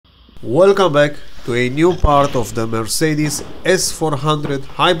Welcome back to a new part of the Mercedes S400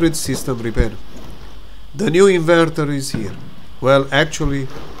 hybrid system repair. The new inverter is here. Well, actually,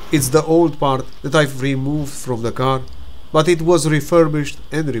 it's the old part that I've removed from the car, but it was refurbished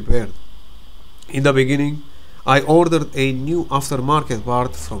and repaired. In the beginning, I ordered a new aftermarket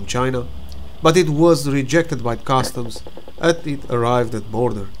part from China, but it was rejected by customs as it arrived at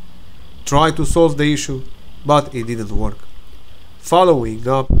border. Tried to solve the issue, but it didn't work. Following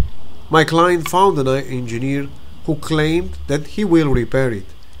up, my client found an engineer who claimed that he will repair it.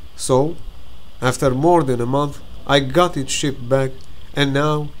 So, after more than a month, I got it shipped back and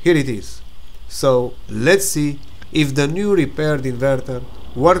now here it is. So, let's see if the new repaired inverter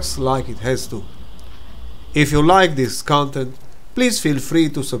works like it has to. If you like this content, please feel free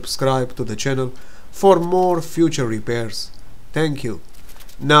to subscribe to the channel for more future repairs. Thank you.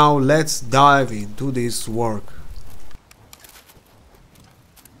 Now let's dive into this work.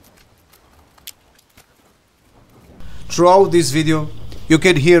 Throughout this video, you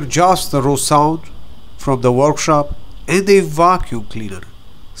can hear just the raw sound from the workshop and a vacuum cleaner.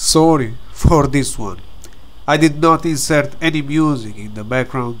 Sorry for this one. I did not insert any music in the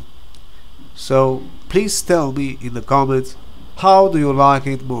background. So please tell me in the comments, how do you like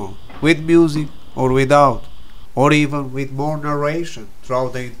it more, with music or without, or even with more narration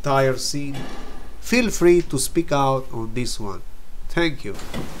throughout the entire scene? Feel free to speak out on this one. Thank you.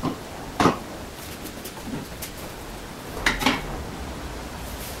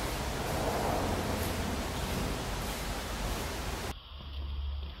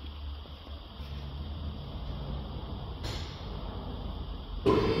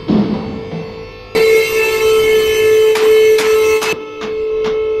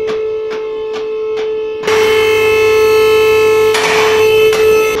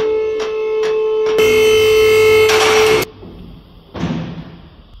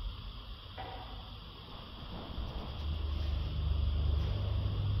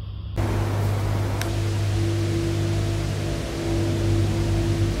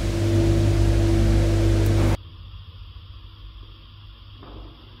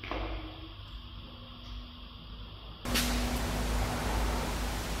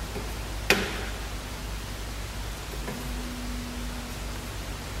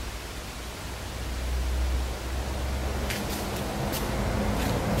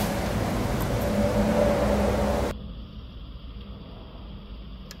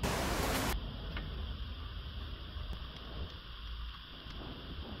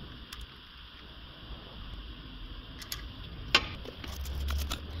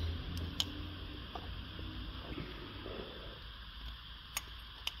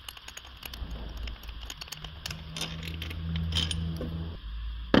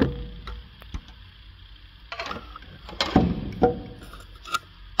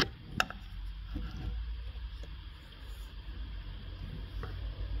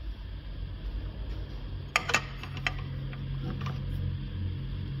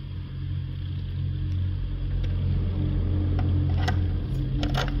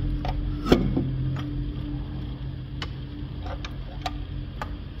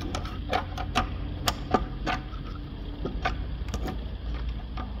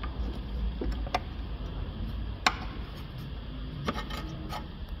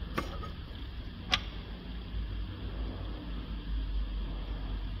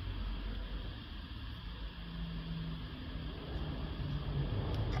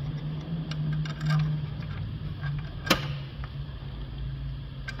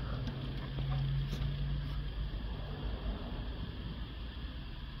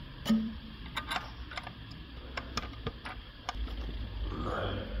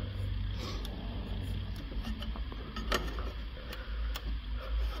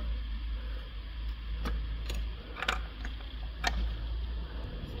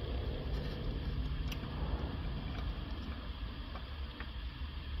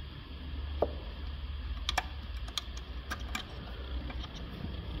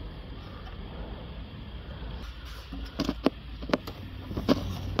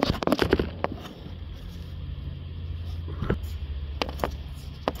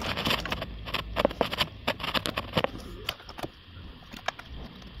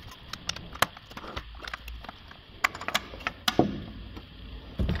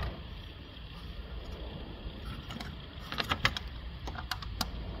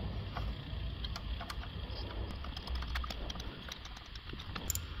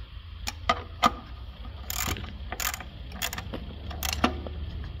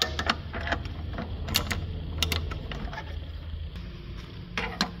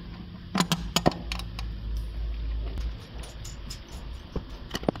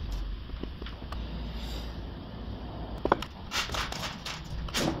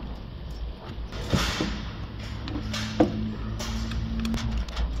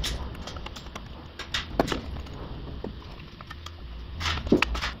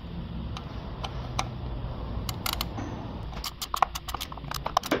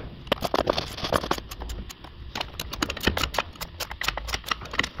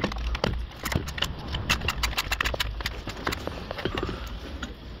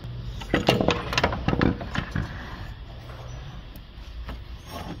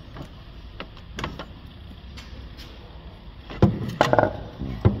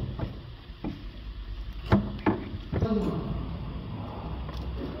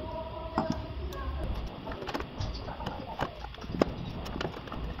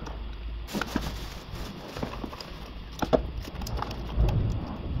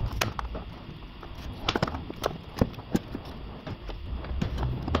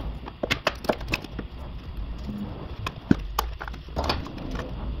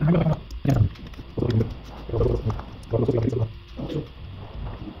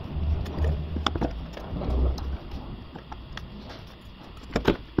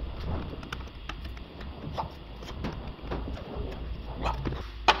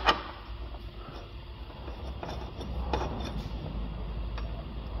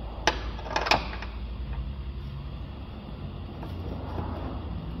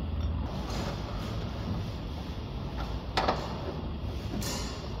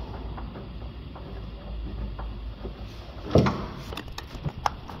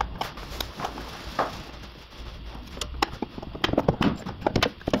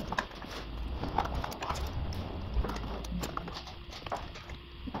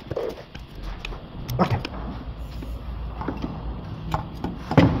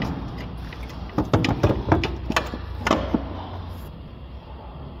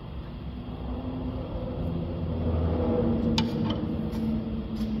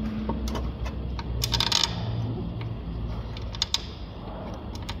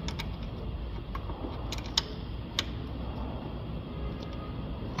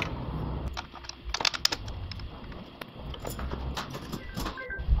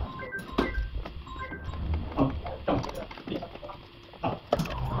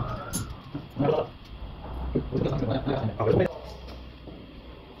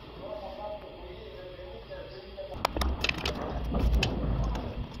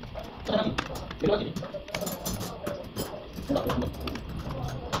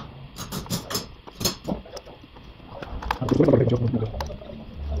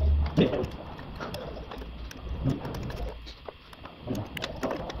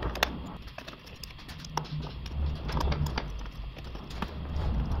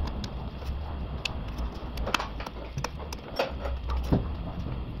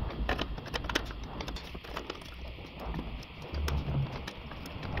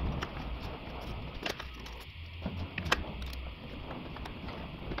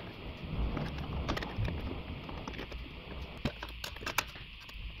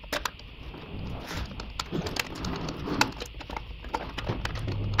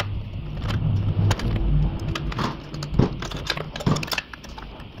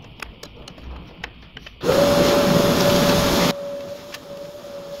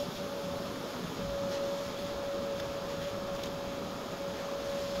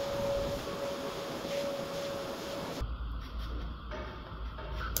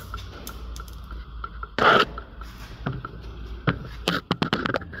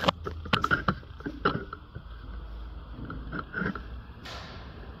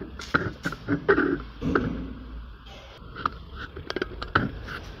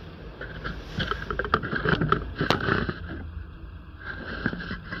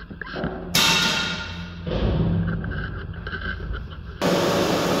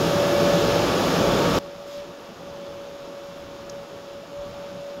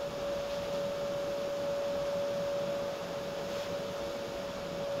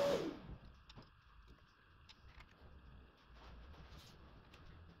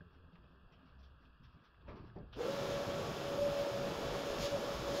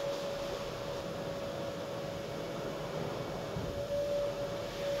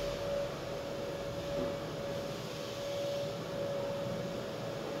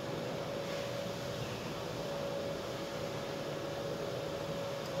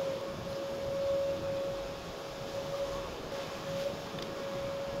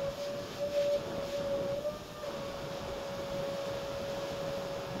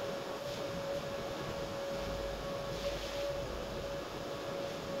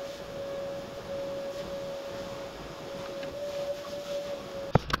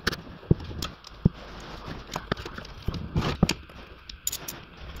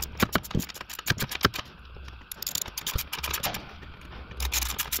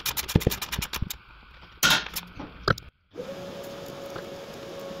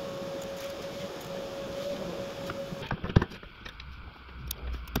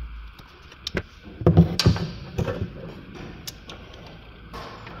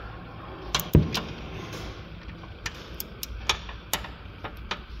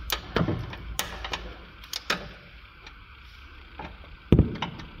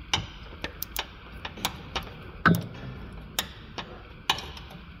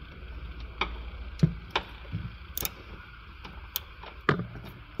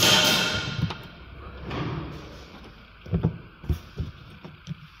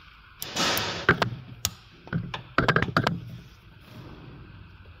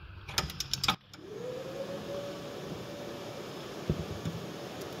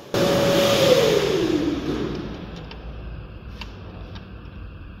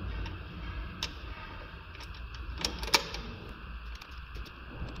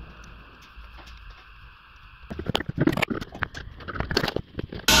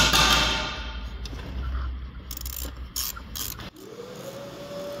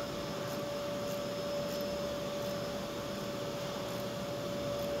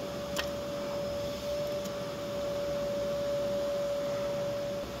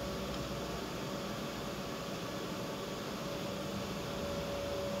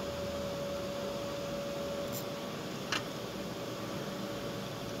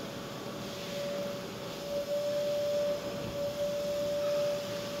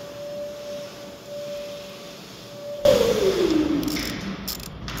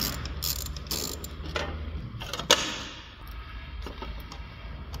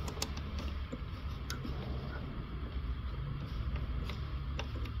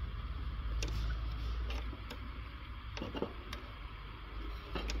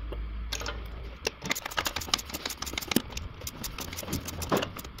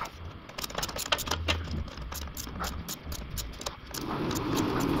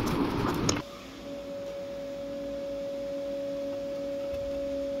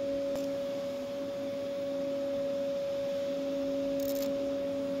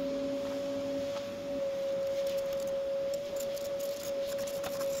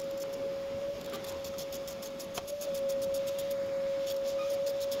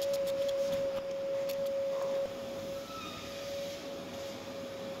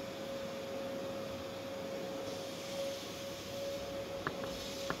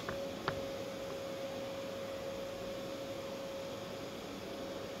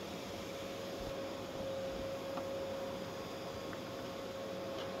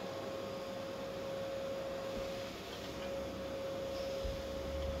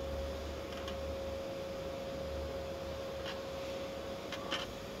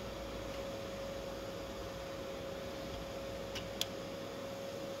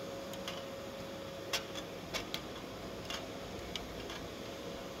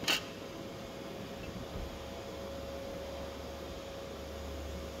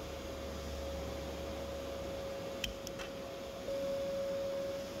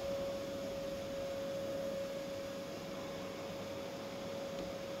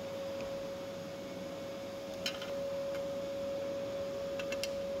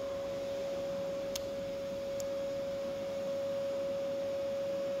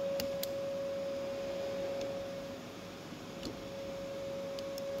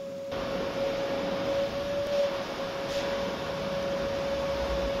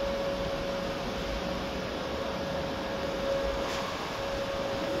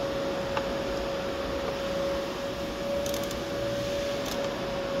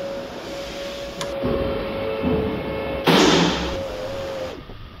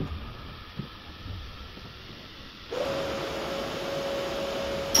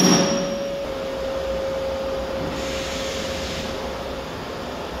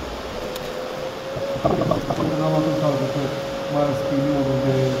 N-am luat în calcul că mai ales pinionul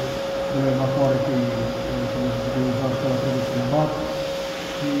de evacuare că e de uzat, că trebuie schimbat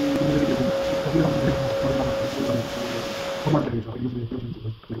și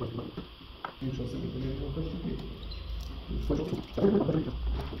nici o să ne gândim că știi.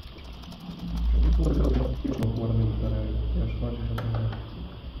 I-aș face și atunci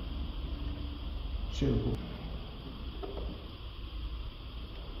cel cu...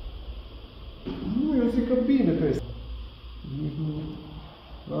 Nu, eu zic că bine că este. Nici nu...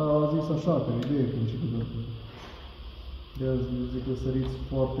 A zis așa, pe idee, că începe de azi zic că săriți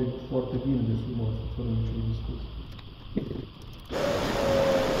foarte, foarte bine de suma asta, fără nicio discuție.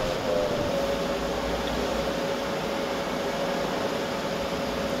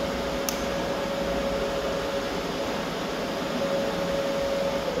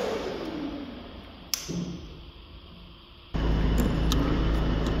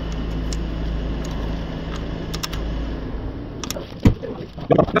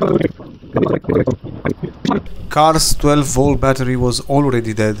 Car's 12-volt battery was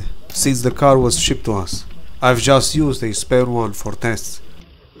already dead since the car was shipped to us. I've just used a spare one for tests.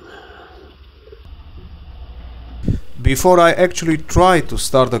 Before I actually try to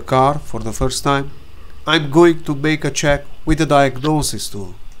start the car for the first time, I'm going to make a check with the diagnosis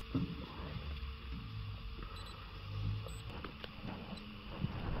tool.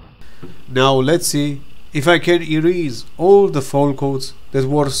 Now let's see if I can erase all the fault codes that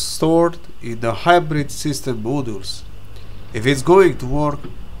were stored in the hybrid system modules. If it's going to work,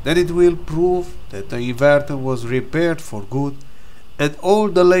 then it will prove that the inverter was repaired for good and all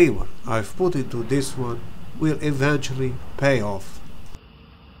the labor I've put into this one will eventually pay off.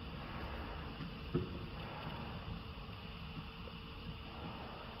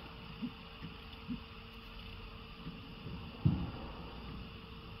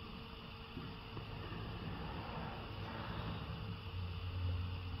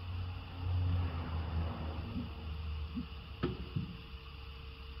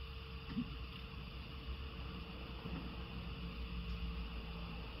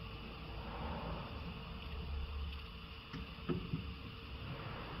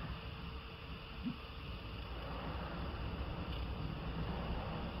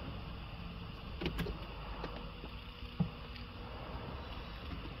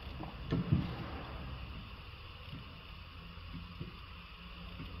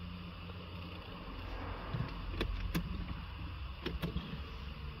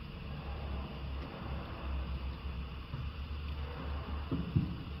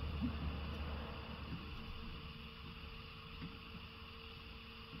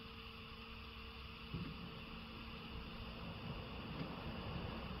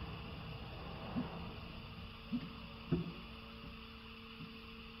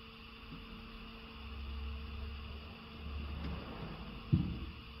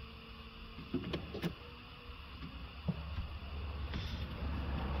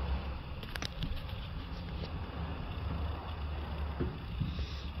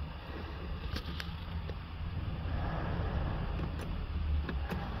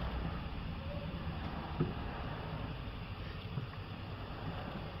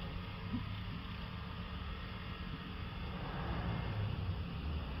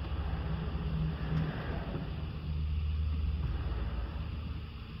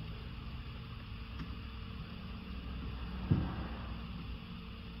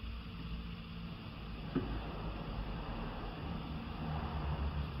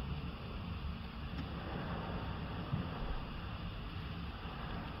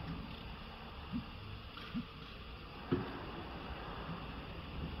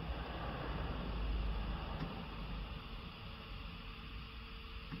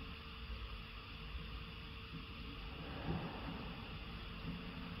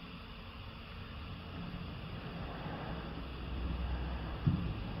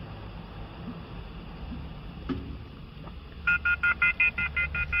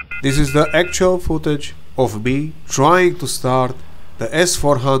 This is the actual footage of me trying to start the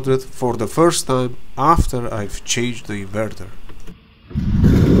S400 for the first time after I've changed the inverter.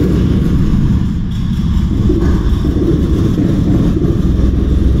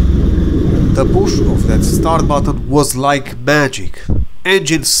 The push of that start button was like magic.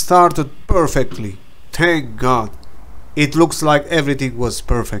 Engine started perfectly. Thank God. It looks like everything was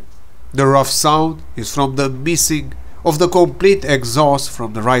perfect. The rough sound is from the missing of the complete exhaust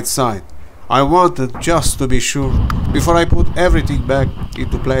from the right side. I wanted just to be sure, before I put everything back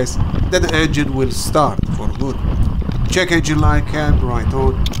into place, that the engine will start for good. Check engine light cam right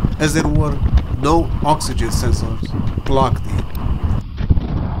on, as there were no oxygen sensors plugged in.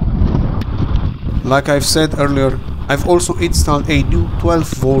 Like I've said earlier, I've also installed a new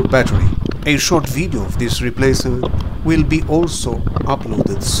 12-volt battery. A short video of this replacement will be also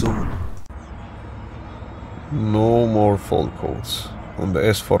uploaded soon. No more fault codes on the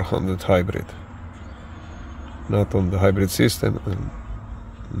S400 hybrid. Not on the hybrid system and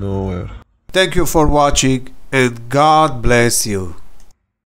nowhere. Thank you for watching and God bless you.